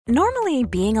Normally,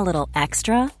 being a little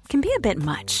extra can be a bit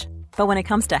much, but when it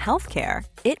comes to healthcare,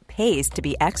 it pays to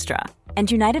be extra. And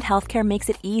United Healthcare makes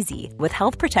it easy with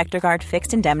Health Protector Guard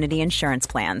fixed indemnity insurance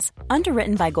plans.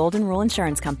 Underwritten by Golden Rule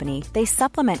Insurance Company, they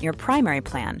supplement your primary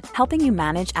plan, helping you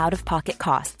manage out-of-pocket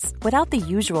costs without the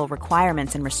usual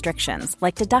requirements and restrictions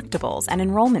like deductibles and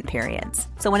enrollment periods.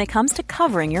 So when it comes to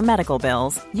covering your medical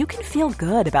bills, you can feel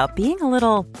good about being a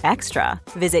little extra.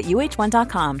 Visit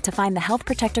uh1.com to find the Health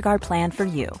Protector Guard plan for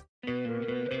you.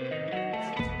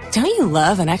 Don't you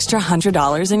love an extra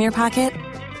 $100 in your pocket?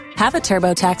 Have a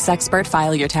TurboTax expert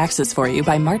file your taxes for you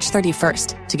by March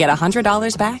 31st to get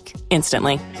 $100 back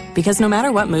instantly. Because no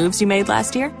matter what moves you made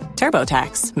last year,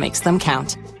 TurboTax makes them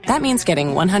count. That means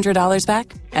getting $100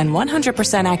 back and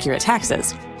 100% accurate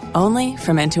taxes only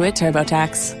from Intuit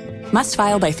TurboTax. Must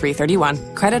file by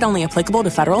 3/31. Credit only applicable to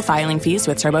federal filing fees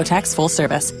with TurboTax full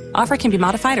service. Offer can be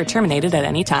modified or terminated at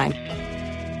any time.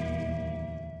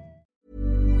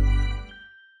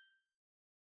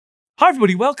 Hi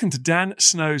everybody, welcome to Dan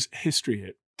Snow's History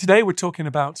Hit. Today we're talking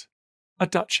about a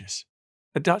duchess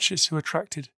who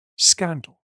attracted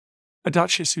scandal, a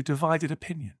duchess who divided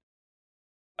opinion,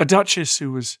 a duchess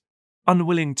who was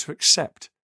unwilling to accept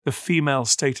the female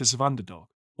status of underdog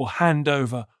or hand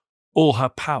over all her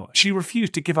power. She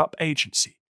refused to give up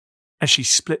agency, and she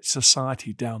split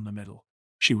society down the middle.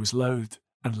 She was loathed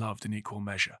and loved in equal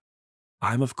measure.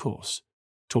 I am, of course,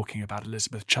 talking about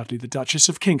Elizabeth Chudleigh, the Duchess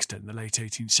of Kingston in the late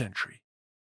 18th century.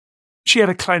 She had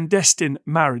a clandestine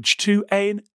marriage to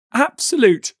an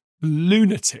absolute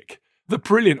lunatic, the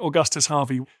brilliant Augustus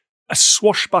Harvey, a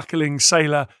swashbuckling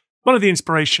sailor, one of the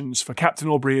inspirations for Captain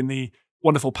Aubrey in the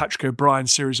wonderful Patrick O'Brian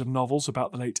series of novels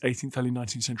about the late 18th, early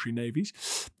 19th century navies.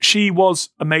 She was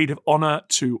a maid of honour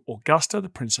to Augusta, the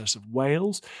Princess of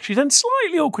Wales. She then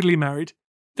slightly awkwardly married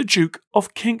the Duke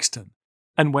of Kingston,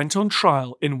 and went on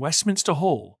trial in Westminster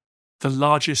Hall, the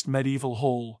largest medieval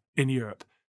hall in Europe,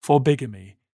 for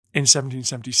bigamy in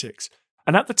 1776.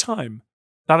 And at the time,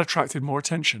 that attracted more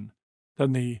attention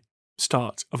than the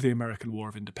start of the American War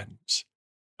of Independence.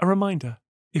 A reminder,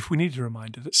 if we need a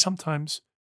reminder, that sometimes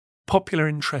popular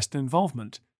interest and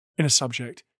involvement in a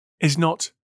subject is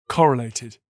not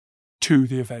correlated to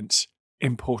the event's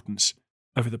importance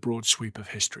over the broad sweep of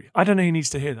history. I don't know who needs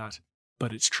to hear that,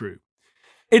 but it's true.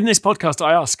 In this podcast,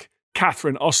 I ask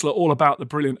Catherine Ostler all about the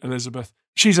brilliant Elizabeth.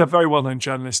 She's a very well-known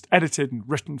journalist, edited and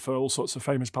written for all sorts of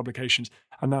famous publications,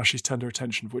 and now she's turned her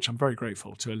attention, for which I'm very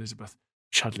grateful, to Elizabeth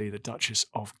Chudleigh, the Duchess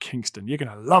of Kingston. You're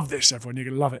going to love this, everyone. You're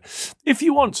going to love it. If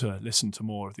you want to listen to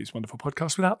more of these wonderful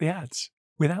podcasts without the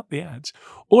ads,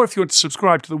 or if you want to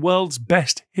subscribe to the world's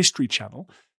best history channel,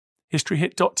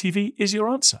 historyhit.tv is your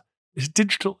answer. It's a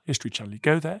digital history channel. You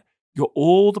go there. You're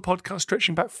all the podcasts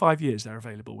stretching back 5 years. They're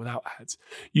available without ads.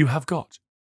 You have got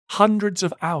hundreds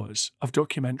of hours of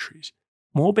documentaries,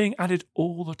 more being added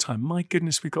all the time. My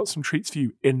goodness, we've got some treats for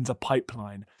you in the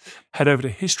pipeline. Head over to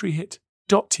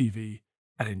historyhit.tv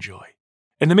and enjoy.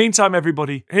 In the meantime,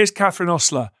 everybody, here's Catherine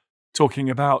Ostler talking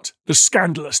about the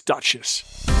scandalous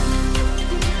Duchess.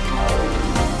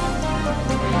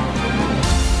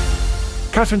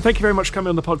 Catherine, thank you very much for coming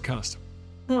on the podcast.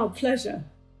 Oh, pleasure.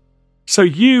 So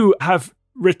you have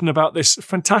written about this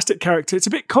fantastic character. It's a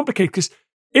bit complicated because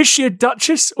is she a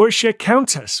duchess or is she a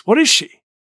countess? What is she?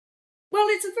 Well,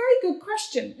 it's a very good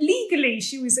question. Legally,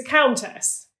 she was a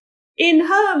countess. In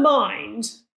her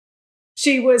mind,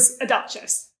 she was a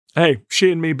duchess. Hey,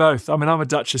 she and me both. I mean, I'm a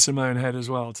duchess in my own head as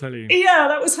well, I'll tell you. Yeah,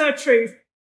 that was her truth.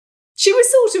 She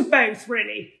was sort of both,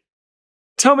 really.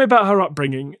 Tell me about her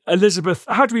upbringing. Elizabeth,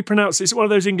 how do we pronounce it? Is it one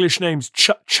of those English names?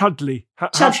 Chudleigh.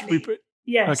 How should we put?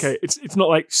 Yes. Okay, it's not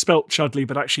like spelt Chudleigh,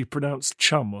 but actually pronounced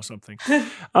Chum or something.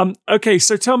 Okay,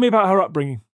 so tell me about her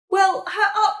upbringing. Well,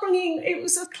 her upbringing, it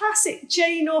was a classic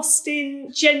Jane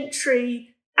Austen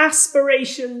gentry,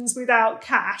 aspirations without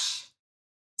cash.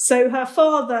 So her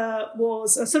father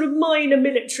was a sort of minor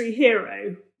military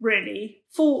hero, really,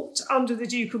 fought under the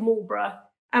Duke of Marlborough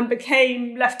and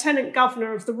became Lieutenant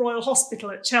Governor of the Royal Hospital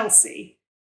at Chelsea.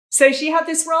 So she had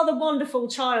this rather wonderful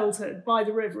childhood by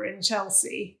the river in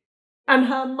Chelsea. And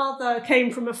her mother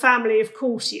came from a family of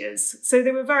courtiers, so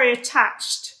they were very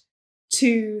attached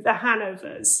to the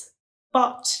Hanovers.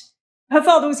 But her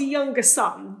father was a younger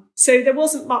son, so there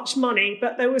wasn't much money,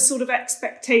 but there was sort of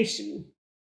expectation.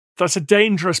 That's a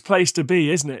dangerous place to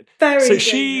be, isn't it? Very dangerous.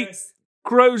 She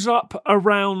grows up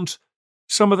around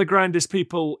some of the grandest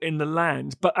people in the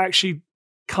land, but actually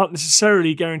can't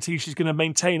necessarily guarantee she's going to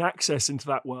maintain access into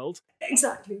that world.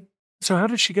 Exactly. So how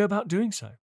did she go about doing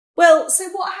so? Well, so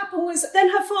what happened was then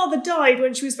her father died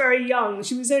when she was very young.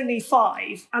 She was only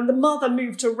 5, and the mother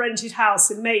moved to a rented house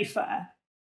in Mayfair.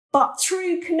 But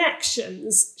through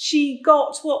connections, she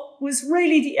got what was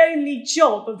really the only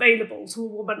job available to a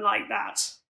woman like that.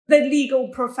 The legal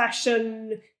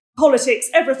profession, politics,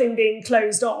 everything being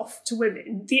closed off to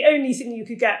women. The only thing you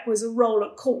could get was a role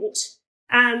at court.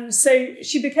 And so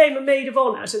she became a maid of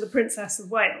honour to the Princess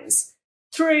of Wales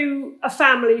through a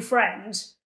family friend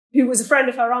who was a friend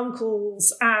of her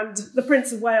uncle's, and the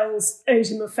Prince of Wales owed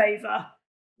him a favour.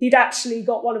 He'd actually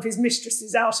got one of his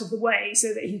mistresses out of the way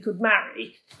so that he could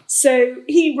marry. So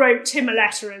he wrote him a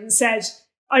letter and said,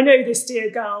 I know this dear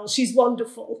girl, she's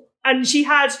wonderful. And she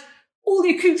had all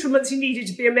the accoutrements you needed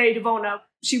to be a maid of honour.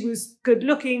 She was good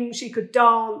looking, she could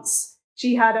dance,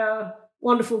 she had a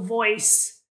wonderful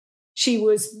voice, she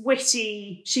was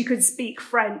witty, she could speak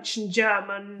French and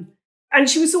German. And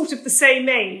she was sort of the same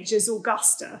age as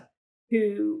Augusta,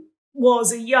 who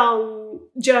was a young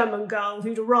German girl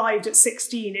who'd arrived at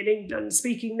 16 in England,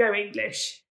 speaking no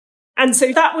English. And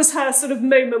so that was her sort of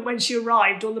moment when she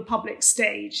arrived on the public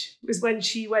stage, was when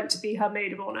she went to be her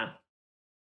maid of honour.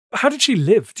 How did she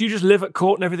live? Do you just live at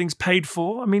court and everything's paid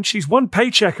for? I mean, she's one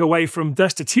paycheck away from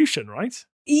destitution, right?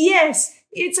 Yes,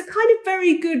 it's a kind of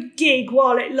very good gig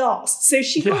while it lasts. So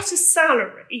she got a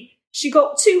salary. She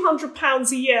got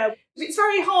 £200 a year. It's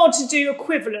very hard to do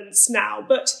equivalents now,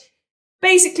 but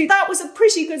basically that was a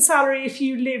pretty good salary if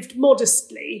you lived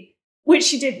modestly, which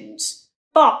she didn't.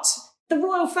 But the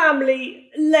royal family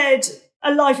led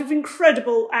a life of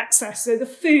incredible access. So the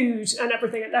food and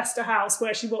everything at Leicester House,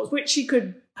 where she was, which she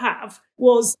could have,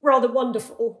 was rather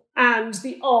wonderful. And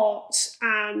the art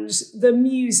and the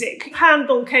music.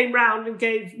 Handel came round and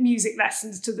gave music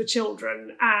lessons to the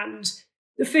children, and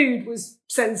the food was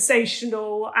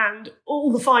sensational, and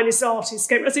all the finest artists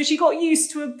came. So she got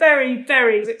used to a very,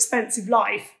 very expensive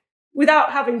life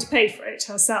without having to pay for it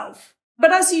herself.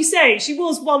 But as you say, she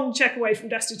was one check away from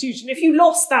destitution. If you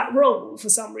lost that role for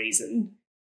some reason,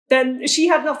 then she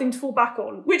had nothing to fall back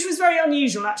on, which was very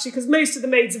unusual, actually, because most of the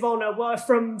maids of honour were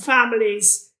from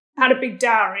families, had a big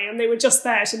dowry, and they were just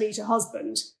there to meet a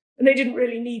husband. And they didn't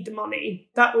really need the money.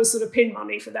 That was sort of pin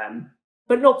money for them,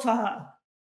 but not for her.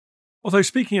 Although,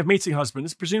 speaking of meeting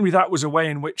husbands, presumably that was a way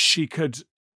in which she could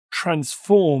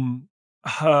transform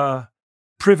her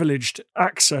privileged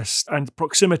access and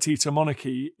proximity to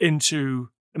monarchy into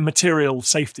material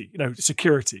safety,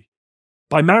 security,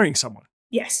 by marrying someone.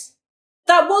 Yes.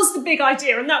 That was the big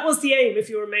idea, and that was the aim if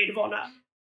you were a maid of honour.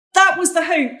 That was the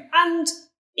hope, and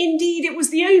indeed it was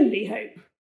the only hope.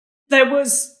 There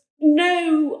was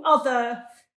no other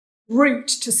route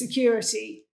to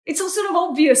security. It's a sort of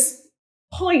obvious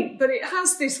point, but it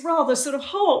has this rather sort of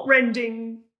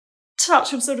heart-rending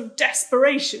touch of sort of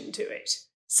desperation to it.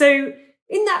 So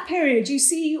in that period, you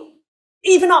see,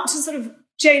 even up to sort of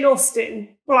Jane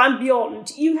Austen, and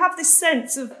beyond, you have this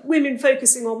sense of women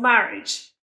focusing on marriage.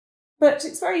 But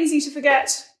it's very easy to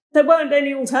forget there weren't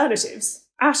any alternatives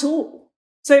at all.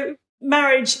 So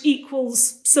marriage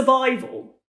equals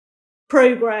survival,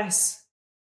 progress.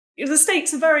 The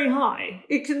stakes are very high.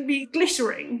 It can be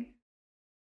glittering,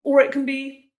 or it can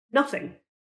be nothing.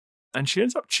 And she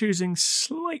ends up choosing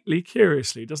slightly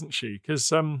curiously, doesn't she?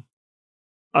 Because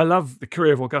I love the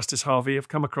career of Augustus Harvey. I've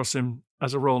come across him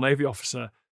as a Royal Navy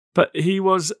officer. But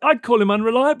I'd call him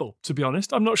unreliable, to be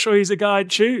honest. I'm not sure he's a guy I'd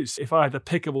choose if I had the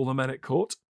pick of all the men at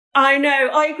court. I know,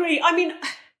 I agree. I mean,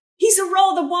 he's a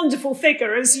rather wonderful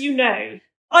figure, as you know.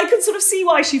 I can sort of see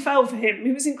why she fell for him.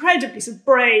 He was incredibly sort of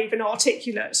brave and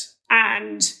articulate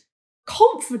and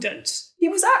confident. He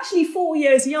was actually 4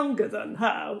 years younger than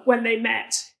her when they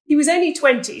met. He was only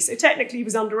 20, so technically he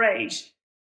was underage.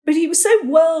 But he was so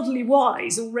worldly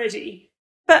wise already.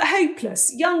 But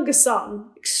hopeless, younger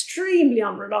son, extremely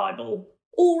unreliable,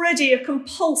 already a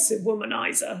compulsive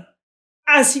womanizer.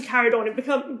 As he carried on, it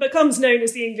becomes known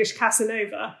as the English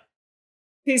Casanova.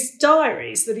 His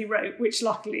diaries that he wrote, which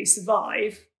luckily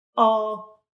survive, are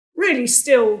really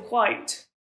still quite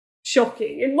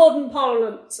shocking. In modern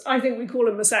parlance, I think we call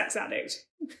him a sex addict.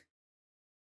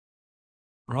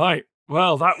 Right.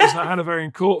 Well, that was the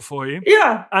Hanoverian court for you.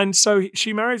 Yeah. And so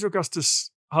she marries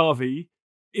Augustus Harvey.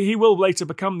 He will later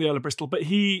become the Earl of Bristol, but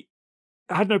he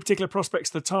had no particular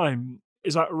prospects at the time.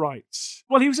 Is that right?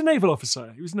 Well, he was a naval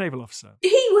officer. He was a naval officer,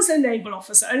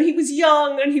 and he was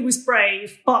young and he was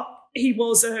brave, but he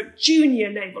was a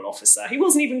junior naval officer. He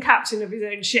wasn't even captain of his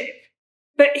own ship.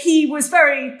 But he was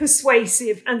very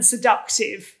persuasive and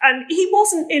seductive, and he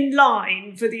wasn't in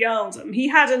line for the earldom. He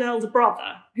had an elder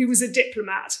brother who was a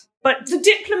diplomat. But the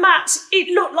diplomat,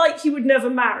 it looked like he would never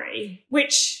marry,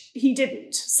 which he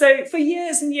didn't. So for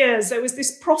years and years, there was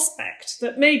this prospect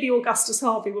that maybe Augustus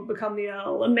Harvey would become the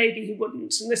Earl and maybe he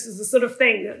wouldn't. And this is the sort of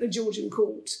thing that the Georgian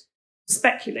court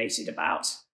speculated about.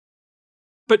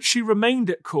 But she remained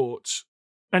at court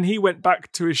and he went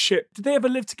back to his ship. Did they ever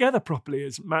live together properly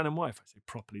as man and wife? I say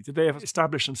properly. Did they ever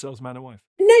establish themselves man and wife?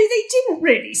 No, they didn't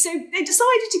really. So they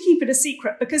decided to keep it a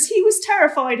secret because he was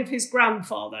terrified of his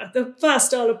grandfather, the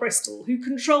first Earl of Bristol, who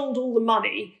controlled all the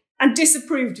money and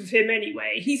disapproved of him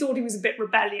anyway. He thought he was a bit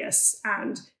rebellious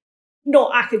and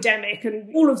not academic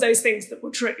and all of those things that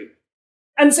were true.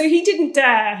 And so he didn't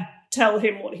dare tell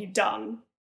him what he'd done.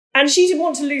 And she didn't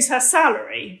want to lose her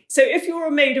salary. So if you were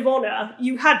a maid of honour,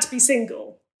 you had to be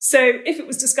single. So if it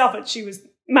was discovered she was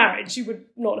married, she would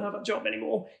not have a job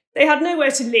anymore. They had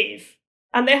nowhere to live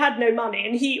and they had no money.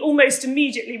 And he almost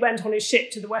immediately went on his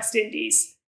ship to the West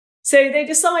Indies. So they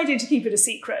decided to keep it a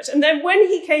secret. And then when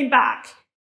he came back,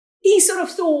 he sort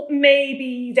of thought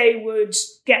maybe they would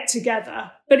get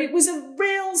together. But it was a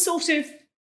real sort of,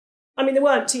 I mean, they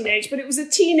weren't teenage, but it was a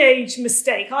teenage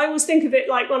mistake. I always think of it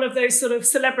like one of those sort of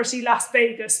celebrity Las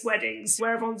Vegas weddings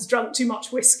where everyone's drunk too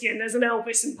much whiskey and there's an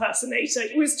Elvis impersonator.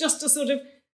 It was just a sort of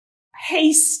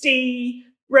hasty,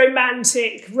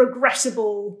 romantic,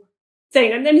 regrettable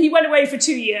thing. And then he went away for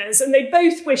 2 years and they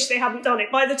both wished they hadn't done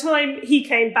it. By the time he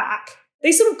came back,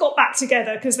 they sort of got back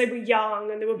together because they were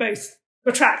young and they were both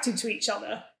attracted to each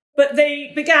other. But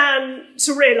they began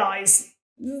to realise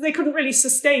they couldn't really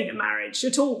sustain a marriage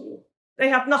at all. They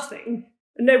had nothing,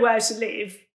 and nowhere to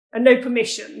live, and no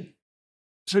permission.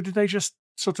 So did they just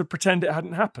sort of pretend it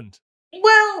hadn't happened?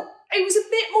 Well, it was a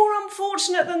bit more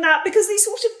unfortunate than that, because they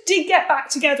sort of did get back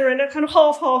together in a kind of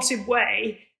half-hearted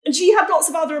way. And she had lots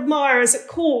of other admirers at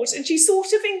court, and she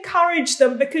sort of encouraged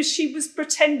them because she was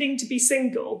pretending to be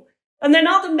single. And then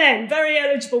other men, very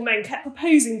eligible men, kept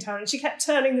proposing to her, and she kept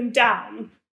turning them down,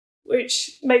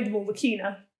 which made them all the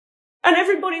keener. And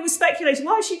everybody was speculating,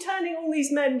 why is she turning all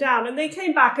these men down? And they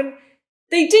came back and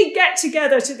they did get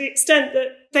together to the extent that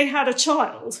they had a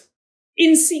child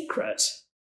in secret.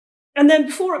 And then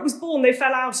before it was born, they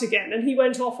fell out again and he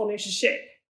went off on his ship.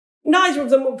 Neither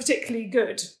of them were particularly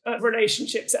good at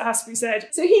relationships, it has to be said.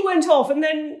 So he went off and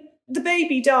then the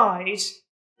baby died.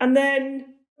 And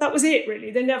then that was it,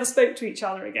 really. They never spoke to each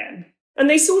other again. And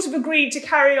they sort of agreed to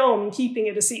carry on keeping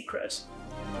it a secret.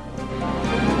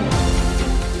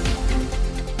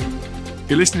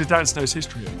 You're listening to Dan Snow's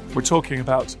History. We're talking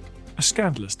about a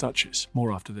scandalous duchess.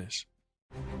 More after this.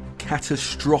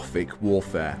 Catastrophic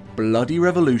warfare, bloody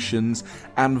revolutions,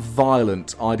 and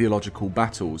violent ideological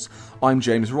battles. I'm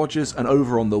James Rogers, and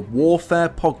over on the Warfare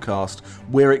podcast,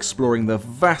 we're exploring the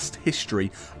vast history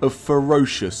of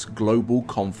ferocious global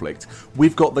conflict.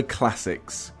 We've got the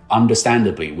classics.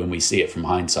 Understandably, when we see it from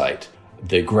hindsight,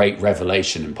 the great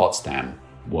revelation in Potsdam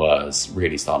was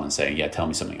really Stalin saying, yeah, tell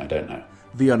me something I don't know.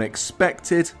 The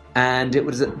unexpected. And it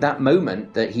was at that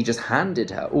moment that he just handed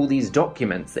her all these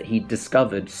documents that he'd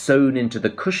discovered sewn into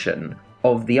the cushion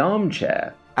of the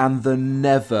armchair. And the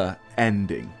never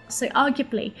ending. So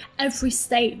arguably, every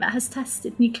state that has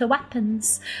tested nuclear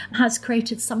weapons has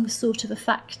created some sort of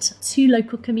effect to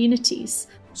local communities.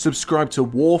 Subscribe to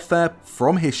Warfare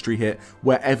from History Hit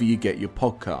wherever you get your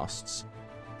podcasts.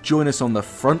 Join us on the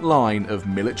front line of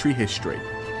military history.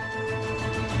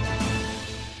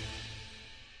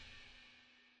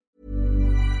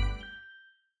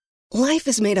 Life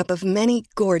is made up of many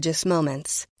gorgeous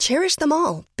moments. Cherish them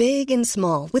all, big and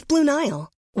small, with Blue Nile.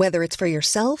 Whether it's for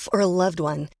yourself or a loved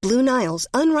one, Blue Nile's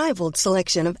unrivaled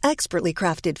selection of expertly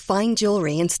crafted fine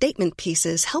jewelry and statement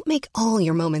pieces help make all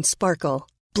your moments sparkle.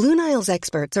 Blue Nile's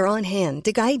experts are on hand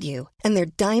to guide you, and their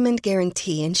diamond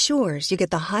guarantee ensures you get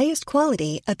the highest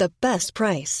quality at the best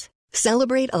price.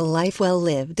 Celebrate a life well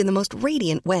lived in the most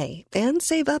radiant way and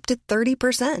save up to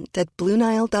 30% at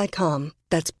BlueNile.com.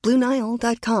 That's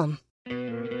BlueNile.com.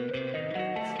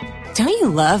 Don't you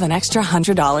love an extra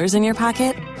 $100 in your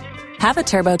pocket? Have a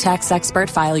TurboTax expert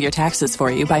file your taxes for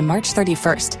you by March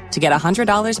 31st to get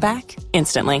 $100 back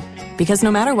instantly. Because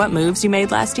no matter what moves you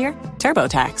made last year,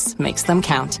 TurboTax makes them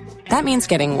count. That means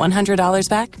getting $100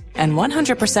 back and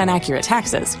 100% accurate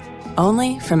taxes,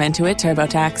 only from Intuit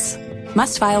TurboTax.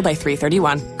 Must file by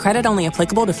 3/31. Credit only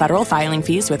applicable to federal filing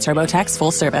fees with TurboTax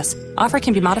full service. Offer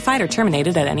can be modified or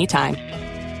terminated at any time.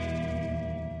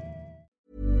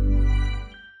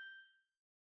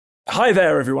 Hi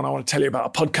there, everyone. I want to tell you about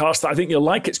a podcast that I think you'll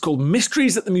like. It's called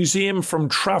Mysteries at the Museum from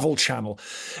Travel Channel.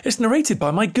 It's narrated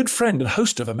by my good friend and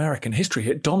host of American History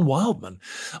Hit, Don Wildman.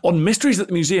 On Mysteries at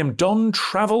the Museum, Don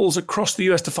travels across the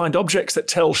US to find objects that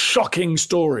tell shocking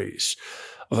stories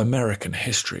of American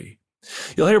history.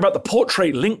 You'll hear about the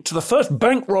portrait linked to the first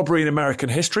bank robbery in American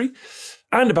history,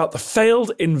 and about the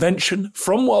failed invention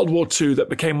from World War II that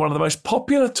became one of the most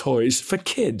popular toys for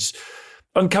kids.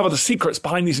 Uncover the secrets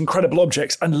behind these incredible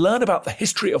objects and learn about the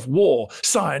history of war,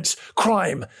 science,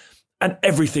 crime, and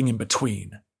everything in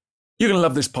between. You're going to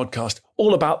love this podcast,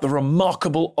 all about the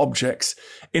remarkable objects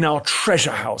in our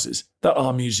treasure houses that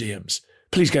are museums.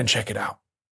 Please go and check it out.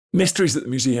 Mysteries at the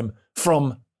Museum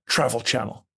from Travel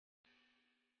Channel.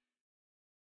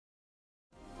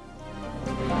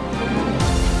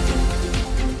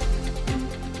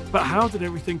 But how did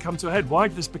everything come to a head? Why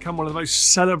did this become one of the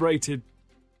most celebrated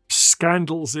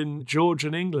scandals in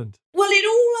Georgian England? Well, it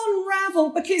all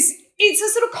unravelled because it's a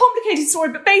sort of complicated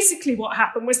story, but basically what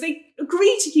happened was they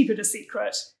agreed to keep it a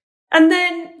secret. And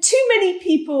then too many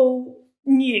people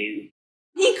knew.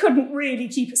 He couldn't really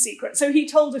keep a secret. So he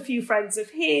told a few friends of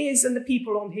his, and the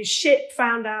people on his ship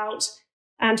found out,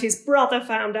 and his brother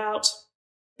found out.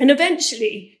 And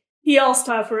eventually he asked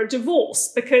her for a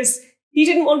divorce because he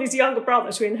didn't want his younger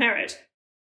brother to inherit.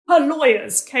 Her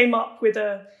lawyers came up with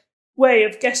a way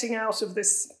of getting out of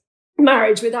this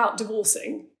marriage without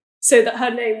divorcing so that her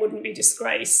name wouldn't be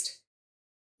disgraced.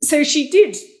 So she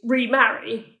did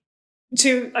remarry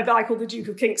to a guy called the Duke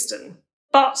of Kingston.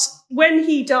 But when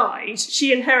he died,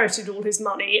 she inherited all his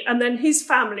money, and then his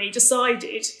family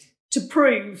decided to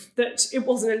prove that it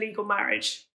wasn't a legal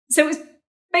marriage. So it was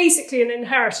basically an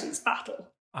inheritance battle.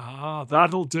 Ah,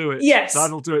 that'll do it. Yes.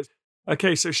 That'll do it.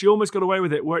 Okay, so she almost got away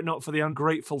with it were it not for the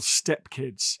ungrateful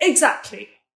stepkids. Exactly.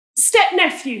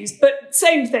 Step-nephews, but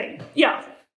same thing. Yeah.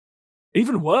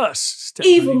 Even worse.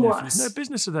 Even worse. worse. No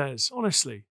business of theirs,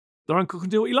 honestly. Their uncle can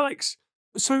do what he likes.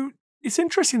 So it's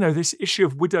interesting, though, this issue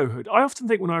of widowhood. I often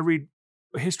think when I read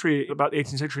history about the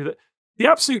 18th century that the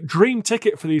absolute dream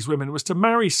ticket for these women was to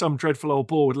marry some dreadful old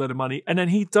bore with a load of money, and then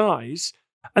he dies,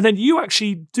 and then you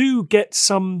actually do get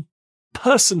some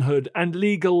personhood and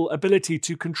legal ability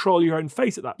to control your own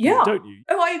fate at that point, don't you?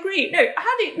 Oh, I agree. No,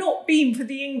 had it not been for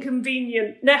the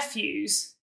inconvenient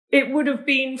nephews, it would have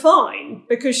been fine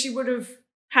because she would have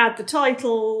had the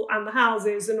title and the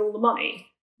houses and all the money.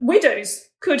 Widows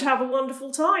could have a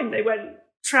wonderful time. They went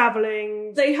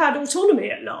travelling. They had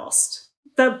autonomy at last.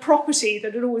 The property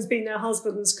that had always been their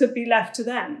husband's could be left to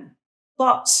them.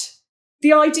 But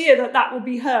the idea that that would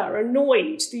be her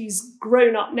annoyed these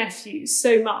grown-up nephews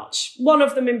so much. One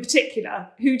of them in particular,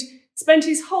 who'd spent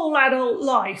his whole adult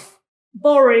life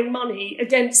borrowing money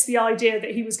against the idea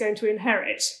that he was going to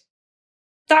inherit.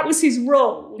 That was his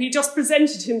role. He just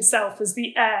presented himself as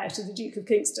the heir to the Duke of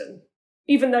Kingston,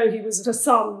 even though he was the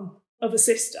son of a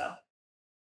sister.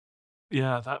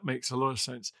 Yeah, that makes a lot of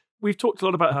sense. We've talked a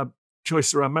lot about her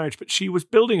choice around marriage, but she was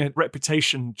building a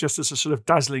reputation just as a sort of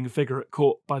dazzling figure at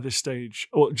court by this stage,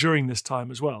 or during this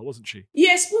time as well, wasn't she?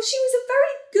 Yes, well, she was a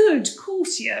very good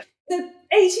courtier. The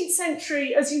 18th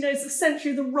century, as you know, is the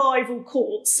century of the rival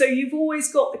courts. So you've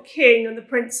always got the King and the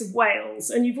Prince of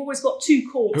Wales, and you've always got two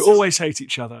courts. Who always hate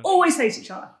each other. Always hate each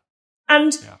other.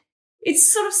 And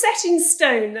it's sort of set in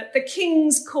stone that the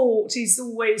King's court is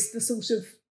always the sort of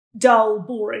dull,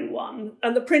 boring one.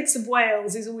 And the Prince of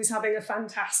Wales is always having a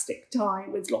fantastic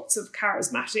time with lots of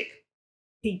charismatic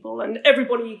people. And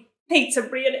everybody hates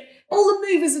everybody. And all the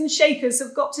movers and shakers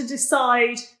have got to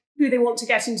decide who they want to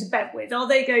get into bed with. Are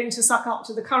they going to suck up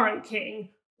to the current king?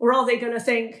 Or are they going to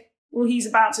think, well, he's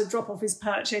about to drop off his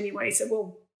perch anyway, so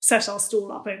we'll set our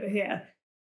stall up over here.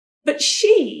 But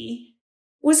she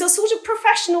was a sort of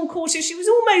professional courtier. She was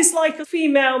almost like a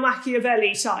female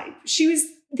Machiavelli type. She was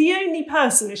the only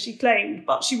person, as she claimed,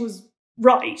 but she was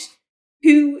right,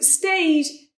 who stayed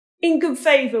in good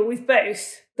favour with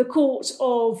both the court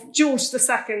of George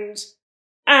II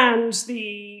and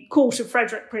the court of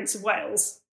Frederick, Prince of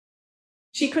Wales.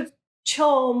 She could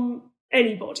charm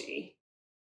anybody.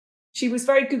 She was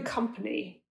very good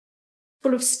company,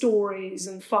 full of stories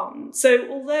and fun. So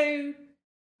although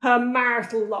her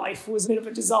marital life was a bit of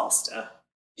a disaster,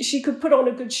 she could put on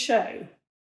a good show.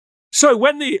 So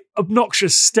when the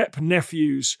obnoxious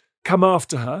step-nephews come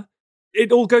after her,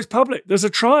 it all goes public. There's a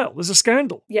trial. There's a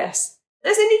scandal. Yes.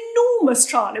 There's an enormous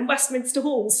trial in Westminster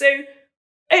Hall.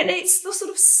 And it's the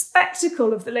sort of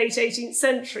spectacle of the late 18th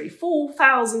century.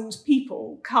 4,000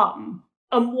 people come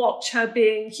and watch her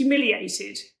being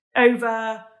humiliated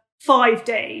over 5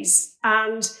 days.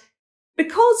 And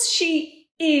because she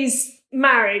is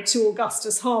married to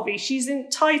Augustus Harvey, she's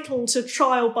entitled to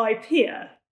trial by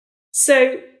peer.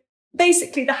 So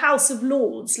basically, the House of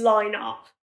Lords line up,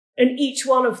 and each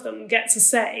one of them gets a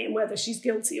say in whether she's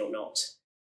guilty or not.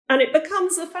 And it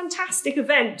becomes a fantastic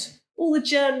event. All the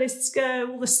journalists go,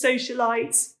 all the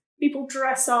socialites, people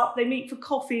dress up, they meet for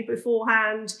coffee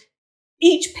beforehand.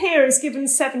 Each peer is given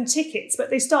 7 tickets, but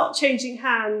they start changing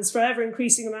hands for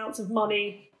ever-increasing amounts of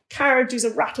money. Carriages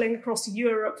are rattling across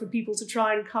Europe for people to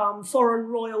try and come, foreign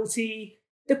royalty.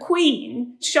 The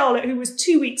Queen, Charlotte, who was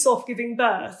 2 weeks off giving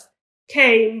birth,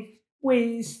 came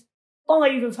with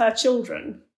 5 of her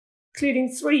children, including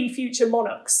 3 future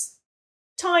monarchs.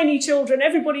 Tiny children,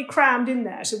 everybody crammed in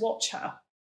there to watch her.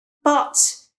 But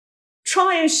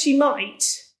try as she might,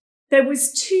 there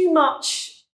was too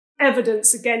much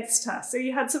evidence against her. So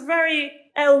you had some very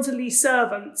elderly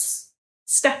servants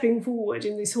stepping forward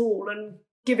in this hall and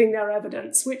giving their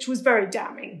evidence, which was very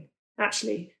damning,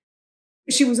 actually.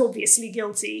 She was obviously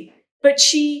guilty, but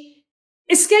she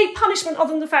escaped punishment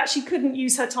other than the fact she couldn't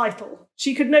use her title.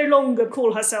 She could no longer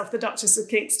call herself the Duchess of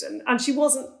Kingston, and she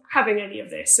wasn't having any of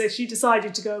this, so she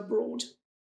decided to go abroad.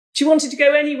 She wanted to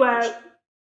go anywhere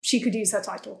she could use her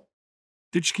title.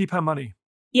 Did she keep her money?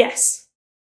 Yes.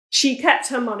 She kept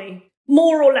her money,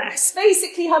 more or less.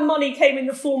 Basically, her money came in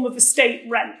the form of estate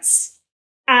rents,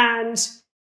 and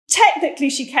technically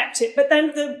she kept it, but then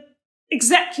the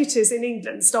executors in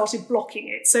England started blocking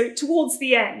it. So towards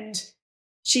the end,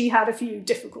 she had a few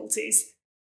difficulties,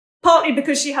 partly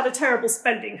because she had a terrible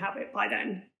spending habit by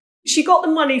then. She got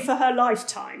the money for her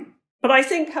lifetime, but I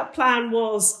think her plan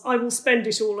was, I will spend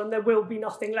it all and there will be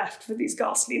nothing left for these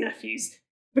ghastly nephews,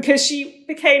 because she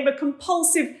became a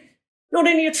compulsive, not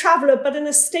only a traveller, but an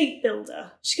estate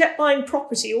builder. She kept buying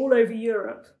property all over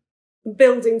Europe and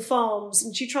building farms,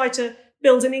 and she tried to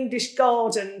build an English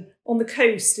garden on the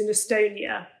coast in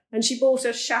Estonia, and she bought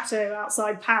a chateau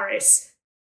outside Paris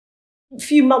a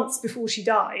few months before she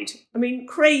died. I mean,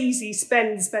 crazy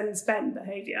spend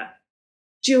behaviour.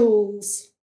 Jewels,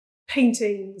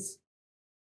 paintings.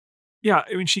 Yeah,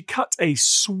 I mean, she cut a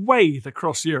swathe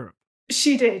across Europe.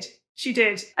 She did.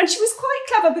 And she was quite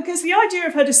clever because the idea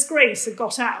of her disgrace had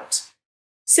got out.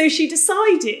 So she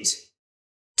decided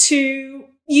to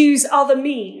use other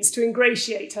means to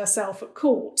ingratiate herself at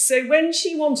court. So when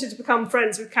she wanted to become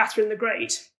friends with Catherine the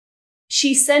Great,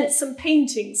 she sent some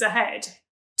paintings ahead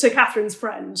to Catherine's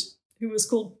friend, who was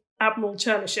called Admiral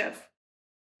Chernyshev.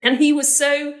 And he was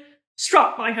so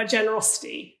struck by her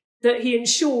generosity that he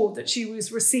ensured that she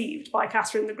was received by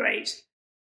Catherine the Great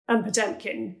and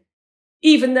Potemkin,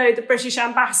 even though the British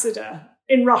ambassador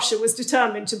in Russia was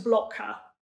determined to block her.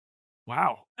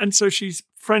 Wow. And so she's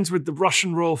friends with the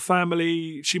Russian royal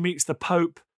family. She meets the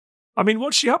Pope. I mean,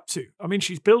 what's she up to? I mean,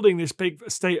 she's building this big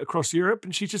estate across Europe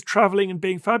and she's just travelling and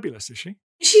being fabulous, is she?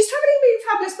 She's travelling and being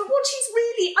fabulous, but what she's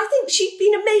really, I think she'd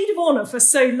been a maid of honour for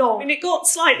so long, and it got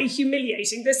slightly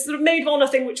humiliating, this sort of maid of honour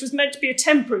thing, which was meant to be a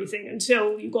temporary thing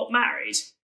until you got married.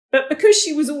 But because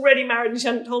she was already married and she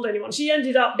hadn't told anyone, she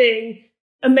ended up being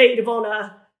a maid of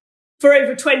honour for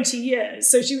over 20 years.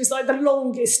 So she was like the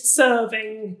longest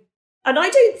serving. And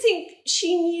I don't think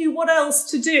she knew what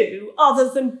else to do other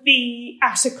than be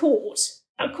at a court.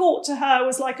 A court to her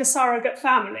was like a surrogate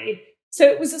family. So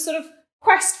it was a sort of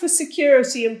quest for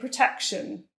security and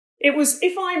protection. It was,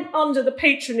 if I'm under the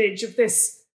patronage of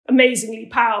this amazingly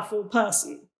powerful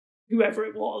person, whoever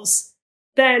it was,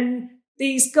 then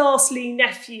these ghastly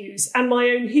nephews and my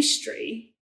own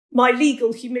history, my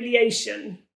legal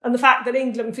humiliation, and the fact that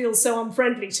England feels so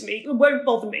unfriendly to me, it won't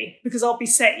bother me because I'll be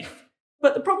safe.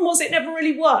 But the problem was it never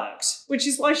really worked, which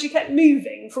is why she kept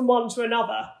moving from one to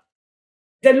another.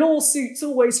 The lawsuits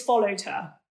always followed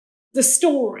her. The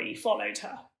story followed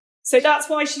her. So that's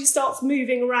why she starts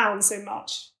moving around so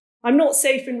much. I'm not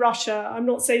safe in Russia. I'm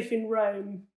not safe in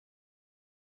Rome.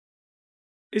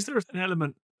 Is there an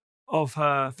element of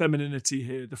her femininity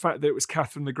here? The fact that it was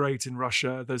Catherine the Great in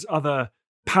Russia, there's other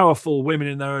powerful women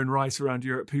in their own right around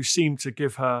Europe who seem to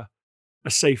give her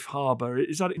a safe harbour.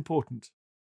 Is that important?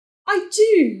 I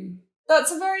do.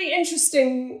 That's a very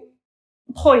interesting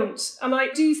point, and I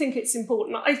do think it's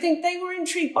important. I think they were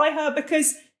intrigued by her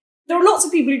because there were lots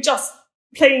of people who just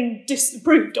plain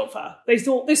disapproved of her. They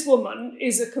thought this woman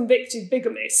is a convicted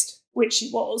bigamist, which she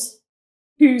was,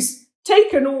 who's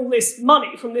taken all this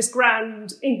money from this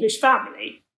grand English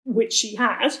family, which she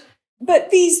had.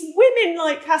 But these women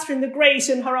like Catherine the Great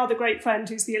and her other great friend,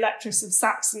 who's the Electress of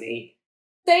Saxony,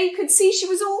 they could see she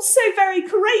was also very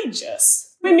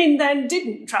courageous. Women then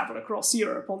didn't travel across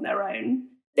Europe on their own.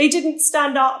 They didn't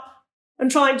stand up and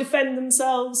try and defend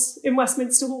themselves in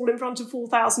Westminster Hall in front of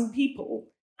 4,000 people.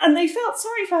 And they felt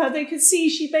sorry for her. They could see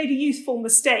she made a youthful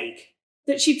mistake,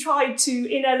 that she tried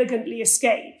to inelegantly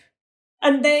escape.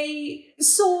 And they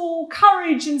saw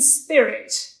courage and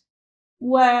spirit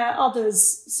where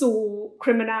others saw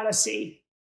criminality.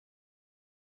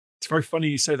 It's very funny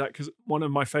you say that because one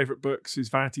of my favourite books is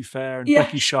Vanity Fair and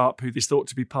Becky Sharp, who is thought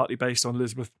to be partly based on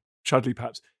Elizabeth Chudley,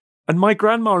 perhaps. And my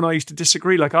grandma and I used to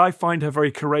disagree. Like, I find her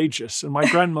very courageous. And my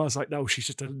grandma's like, no, she's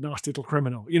just a nasty little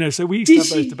criminal. You know, so we used to have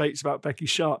those debates about Becky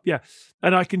Sharp. Yeah.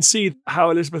 And I can see how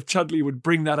Elizabeth Chudley would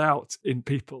bring that out in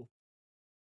people.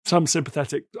 Some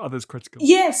sympathetic, others critical.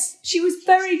 Yes, she was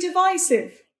very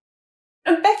divisive.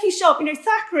 And Becky Sharp,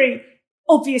 Thackeray,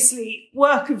 obviously,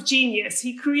 work of genius.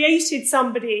 He created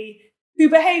somebody who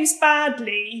behaves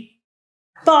badly,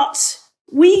 but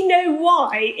we know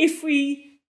why if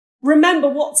we remember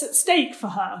what's at stake for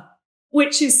her,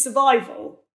 which is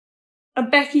survival. And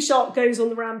Becky Sharp goes on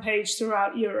the rampage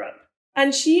throughout Europe.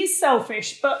 And she is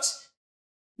selfish, but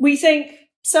we think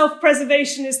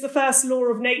self-preservation is the first law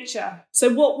of nature.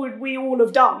 So what would we all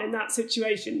have done in that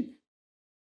situation?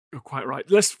 You're quite right.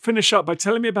 Let's finish up by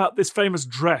telling me about this famous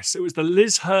dress. It was the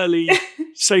Liz Hurley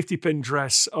safety pin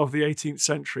dress of the 18th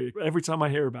century. Every time I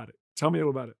hear about it, tell me all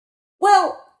about it.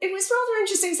 Well, it was rather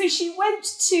interesting. So she went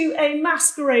to a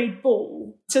masquerade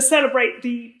ball to celebrate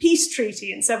the peace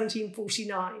treaty in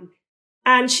 1749.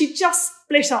 And she just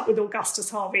split up with Augustus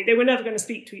Harvey. They were never going to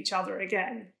speak to each other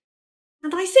again.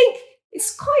 And I think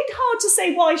it's quite hard to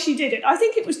say why she did it. I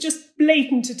think it was just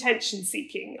blatant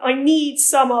attention-seeking. I need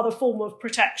some other form of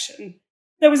protection.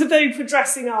 There was a vogue for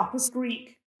dressing up as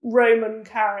Greek, Roman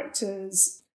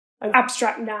characters, and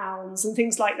abstract nouns and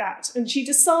things like that. And she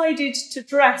decided to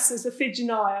dress as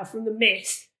Iphigenia from the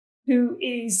myth, who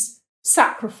is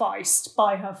sacrificed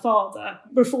by her father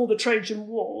before the Trojan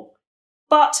War.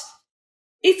 But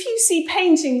if you see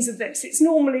paintings of this, it's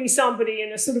normally somebody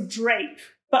in a sort of drape.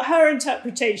 But her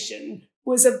interpretation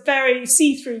was a very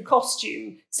see-through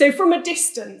costume. So from a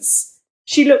distance,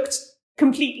 she looked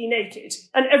completely naked.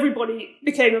 And everybody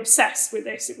became obsessed with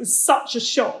this. It was such a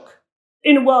shock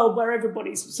in a world where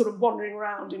everybody's sort of wandering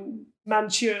around in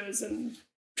mantures and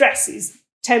dresses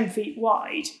 10 feet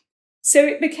wide. So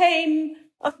it became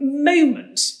a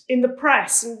moment in the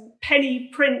press, and penny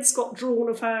prints got drawn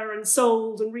of her and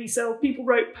sold and resold. People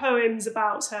wrote poems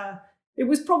about her. It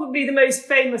was probably the most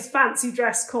famous fancy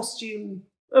dress costume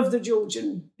of the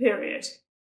Georgian period.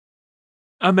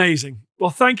 Amazing. Well,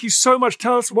 thank you so much.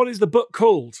 Tell us, what is the book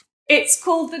called? It's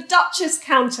called The Duchess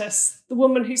Countess, the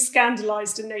woman who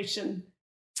scandalised a nation.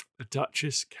 The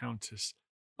Duchess Countess.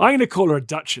 I'm going to call her a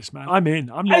duchess, man. I'm in.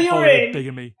 I'm not bothered with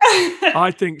bigamy.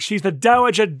 I think she's the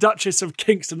Dowager Duchess of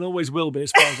Kingston and always will be,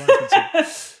 as far as I'm concerned.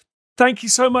 Thank you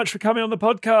so much for coming on the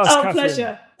podcast, Catherine.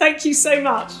 Pleasure. Thank you so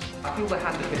much. I feel the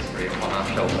hand of history upon our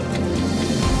shoulders.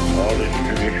 All this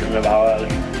tradition of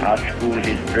ours, our school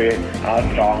history, our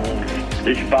songs,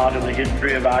 this part of the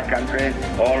history of our country,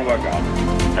 all were gone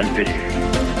and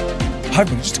finished. Hi,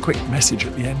 just a quick message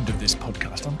at the end of this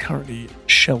podcast. I'm currently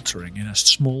sheltering in a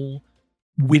small,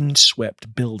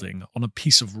 windswept building on a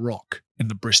piece of rock in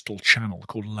the Bristol Channel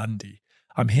called Lundy.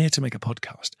 I'm here to make a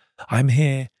podcast. I'm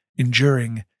here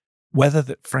enduring weather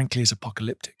that frankly is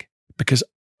apocalyptic because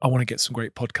I want to get some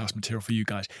great podcast material for you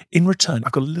guys. In return,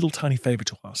 I've got a little tiny favor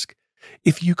to ask.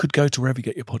 If you could go to wherever you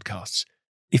get your podcasts,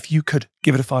 if you could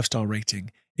give it a 5-star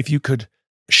rating, if you could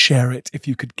share it, if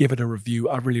you could give it a review,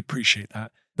 I really appreciate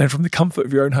that. Then from the comfort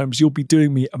of your own homes, you'll be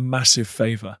doing me a massive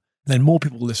favor. Then more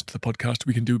people will listen to the podcast.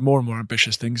 We can do more and more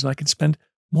ambitious things, and I can spend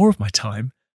more of my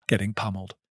time getting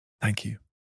pummeled. Thank you.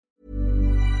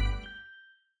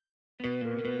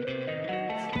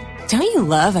 Don't you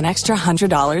love an extra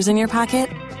 $100 in your pocket?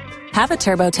 Have a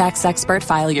TurboTax expert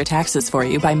file your taxes for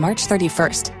you by March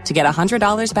 31st to get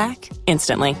 $100 back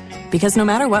instantly. Because no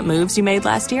matter what moves you made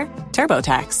last year,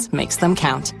 TurboTax makes them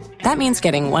count. That means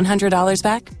getting $100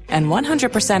 back and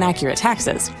 100% accurate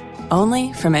taxes,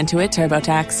 only from Intuit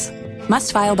TurboTax.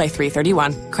 Must file by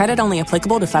 3/31. Credit only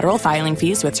applicable to federal filing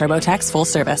fees with TurboTax full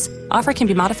service. Offer can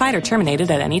be modified or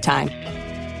terminated at any time.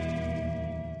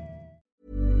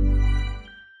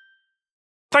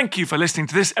 Thank you for listening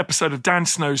to this episode of Dan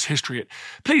Snow's History Hit.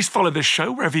 Please follow this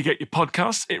show wherever you get your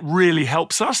podcasts. It really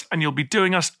helps us, and you'll be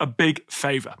doing us a big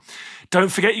favour.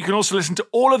 Don't forget, you can also listen to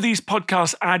all of these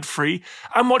podcasts ad-free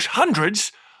and watch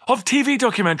hundreds of TV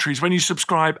documentaries when you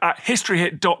subscribe at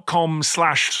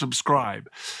historyhit.com/subscribe.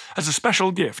 As a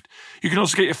special gift, you can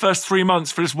also get your first 3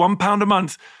 months for just £1 a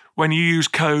month when you use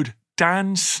code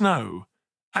DANSNOW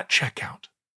at checkout.